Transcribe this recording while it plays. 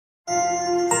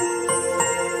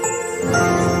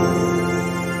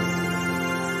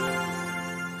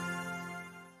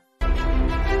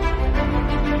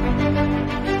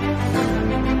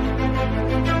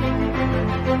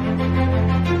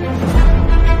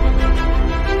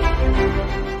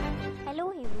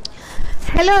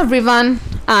Hello everyone,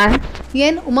 I'm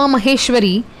N.UMA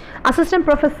Maheswari, Assistant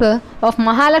Professor of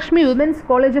Mahalakshmi Women's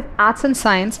College of Arts and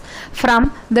Science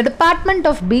from the Department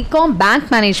of BCom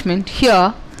Bank Management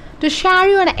here to share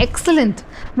you an excellent,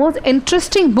 most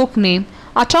interesting book named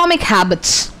Atomic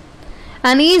Habits.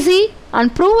 An easy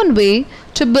and proven way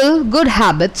to build good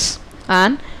habits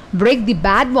and break the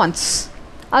bad ones.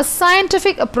 A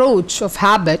scientific approach of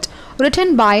habit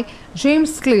written by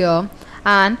James Clear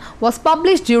and was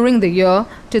published during the year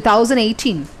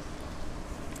 2018.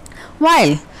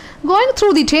 While going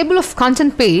through the table of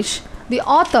content page, the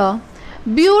author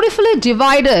beautifully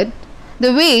divided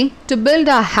the way to build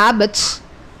our habits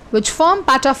which form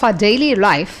part of our daily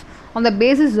life on the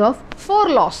basis of 4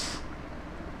 laws.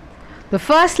 The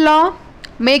first law,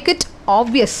 make it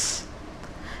obvious.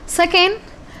 Second,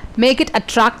 make it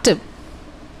attractive.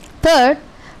 Third,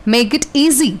 make it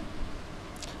easy.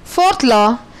 Fourth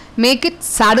law, make it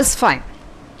satisfying.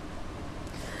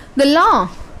 The law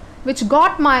which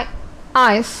got my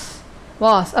eyes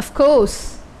was, of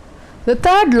course, the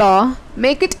third law,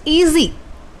 make it easy.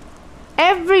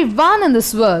 Everyone in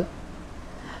this world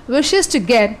wishes to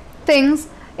get things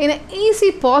in an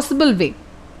easy possible way,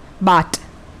 but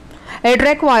it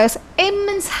requires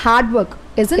immense hard work,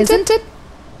 isn't it?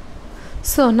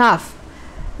 So now,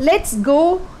 let's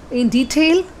go in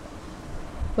detail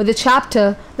with the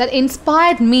chapter that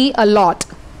inspired me a lot.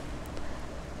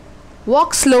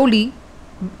 Walk slowly,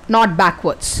 not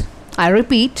backwards. I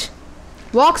repeat,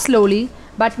 walk slowly,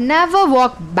 but never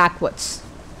walk backwards.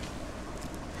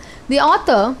 The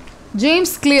author,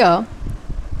 James Clear,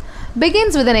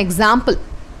 begins with an example.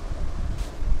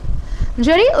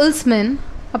 Jerry Ullman,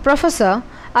 a professor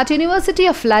at University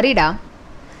of Florida,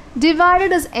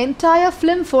 divided his entire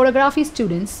film photography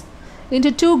students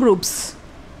into 2 groups.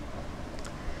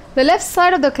 The left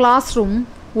side of the classroom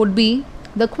would be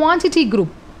the quantity group.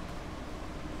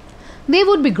 They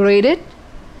would be graded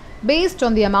based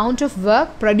on the amount of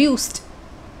work produced.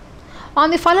 On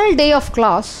the final day of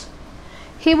class,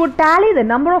 he would tally the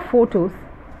number of photos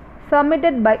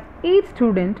submitted by each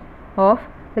student of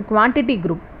the quantity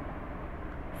group.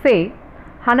 Say,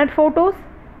 100 photos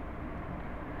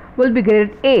will be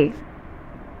graded A,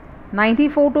 90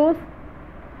 photos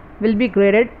will be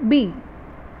graded B,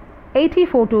 80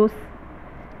 photos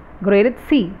graded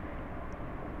C.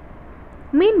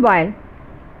 Meanwhile,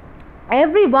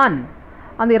 everyone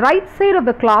on the right side of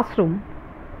the classroom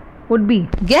would be,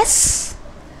 guess?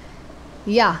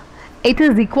 Yeah, it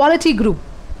is the quality group.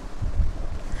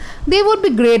 They would be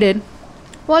graded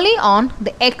only on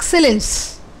the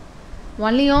excellence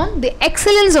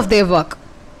of their work.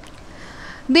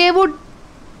 They would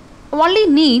only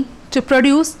need to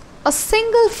produce a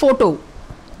single photo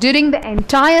during the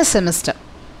entire semester.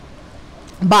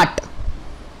 But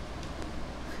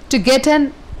to get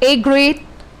an A grade,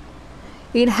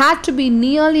 it had to be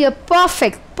nearly a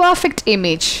perfect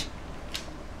image.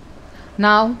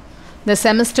 Now the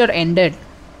semester ended.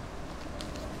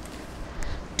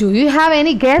 Do you have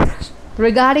any guess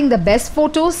regarding the best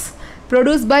photos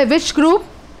produced by which group?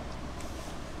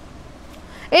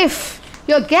 If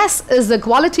your guess is the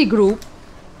quality group,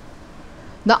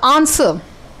 the answer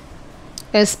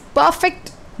is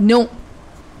perfect no.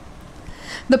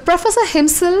 The professor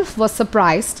himself was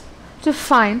surprised to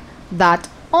find that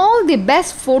all the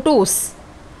best photos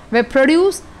were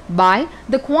produced by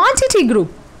the quantity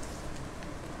group.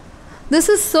 This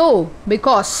is so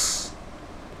because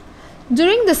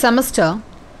during the semester,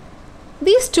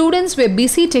 these students were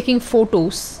busy taking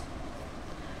photos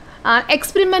and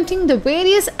experimenting the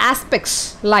various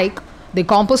aspects like the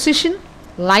composition,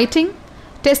 lighting,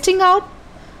 testing out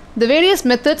the various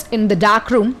methods in the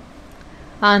darkroom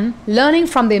and learning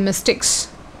from their mistakes.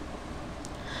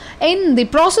 In the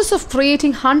process of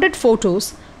creating 100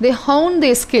 photos, they honed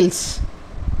their skills.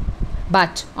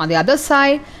 But on the other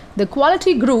side, the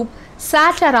quality group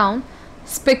sat around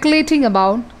speculating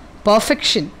about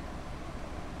perfection.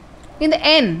 In the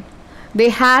end, they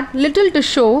had little to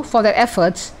show for their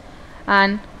efforts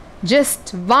and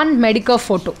just one mediocre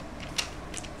photo.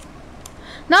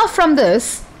 Now from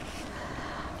this,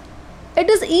 it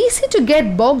is easy to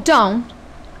get bogged down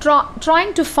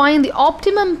trying to find the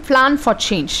optimum plan for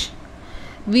change.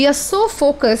 We are so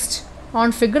focused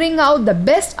on figuring out the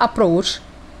best approach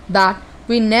that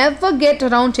we never get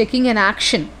around taking an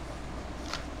action.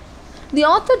 The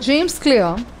author James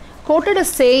Clear quoted a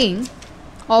saying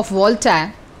of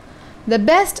Voltaire, "The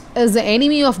best is the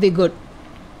enemy of the good."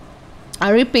 I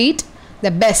repeat,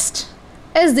 the best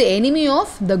is the enemy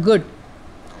of the good.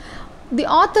 The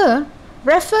author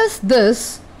refers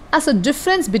this as a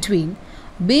difference between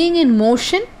being in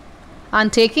motion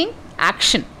and taking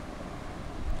action.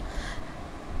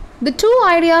 The two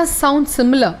ideas sound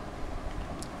similar,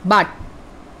 but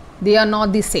they are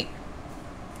not the same.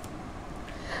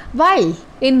 While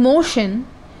in motion,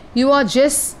 you are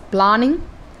just planning,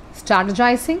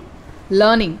 strategizing,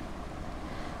 learning.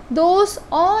 Those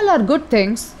all are good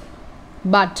things,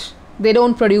 but they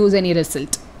don't produce any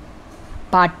result.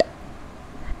 But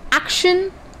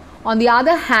action, on the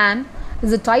other hand,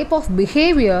 is a type of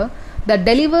behavior that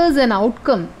delivers an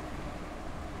outcome.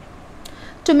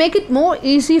 To make it more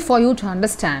easy for you to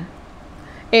understand,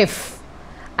 if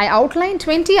I outline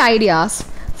 20 ideas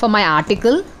for my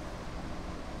article,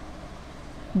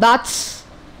 that's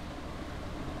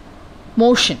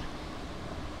motion.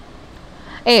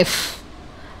 If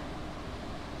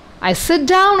I sit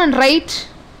down and write,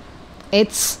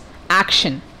 it's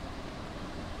action.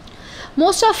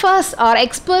 Most of us are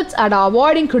experts at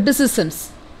avoiding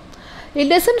criticisms. It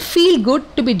doesn't feel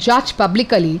good to be judged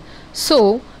publicly,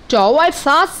 so to avoid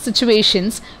such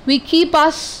situations, we keep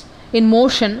us in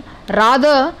motion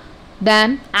rather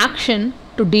than action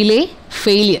to delay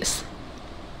failures.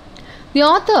 The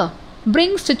author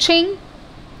brings the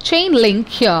chain link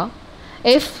here.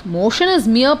 If motion is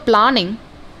mere planning,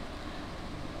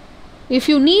 if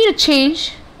you need a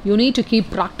change, you need to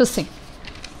keep practicing.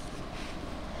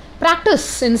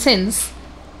 Practice, in a sense,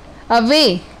 a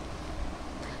way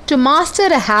to master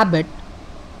a habit,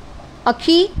 a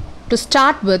key to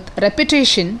start with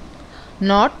repetition,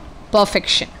 not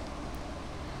perfection.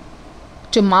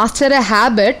 To master a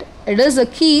habit, it is a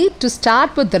key to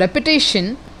start with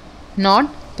repetition,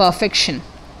 not perfection.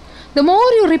 The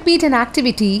more you repeat an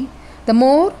activity, the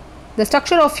more the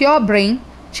structure of your brain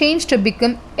changes to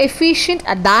become efficient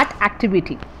at that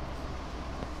activity.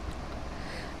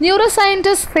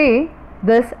 Neuroscientists say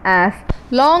this as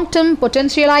long-term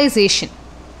potentialization.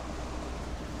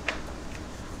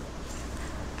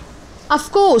 Of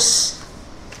course,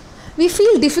 we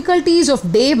feel difficulties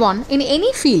of day one in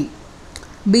any field,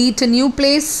 be it a new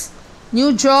place,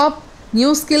 new job,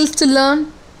 new skills to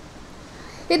learn.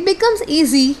 It becomes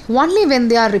easy only when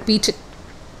they are repeated.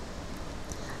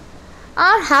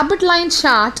 Our habit line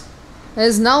chart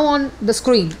is now on the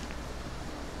screen.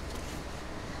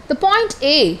 The point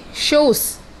A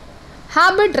shows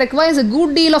habit requires a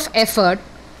good deal of effort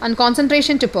and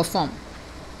concentration to perform.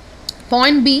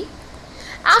 Point B,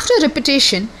 after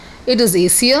repetition, it is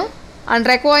easier and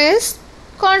requires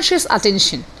conscious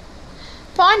attention.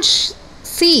 Point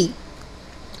C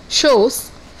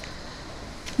shows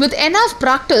with enough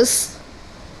practice,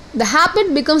 the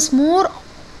habit becomes more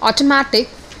automatic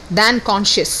than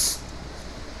conscious.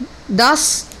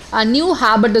 Thus, a new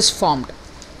habit is formed.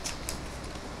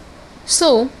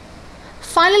 So,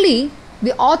 finally,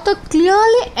 the author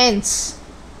clearly ends.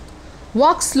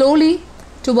 Walk slowly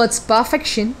towards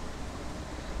perfection.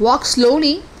 Walk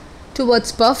slowly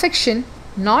towards perfection,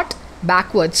 not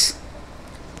backwards.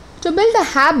 To build a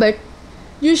habit,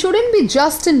 you shouldn't be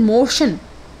just in motion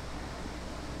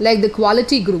like the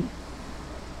quality group.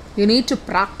 You need to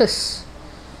practice.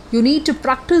 You need to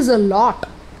practice a lot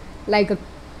like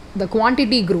the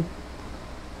quantity group.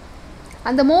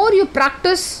 And the more you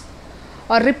practice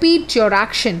or repeat your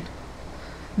action,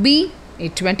 be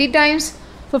it 20 times,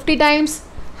 50 times,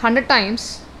 100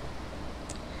 times,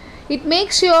 it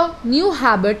makes your new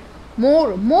habit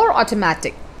more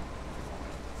automatic.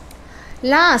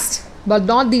 Last but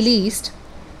not the least,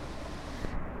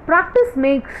 practice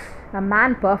makes a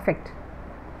man perfect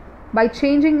by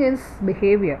changing his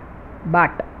behavior.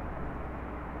 But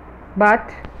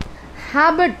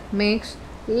habit makes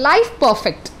life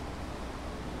perfect.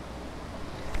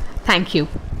 Thank you.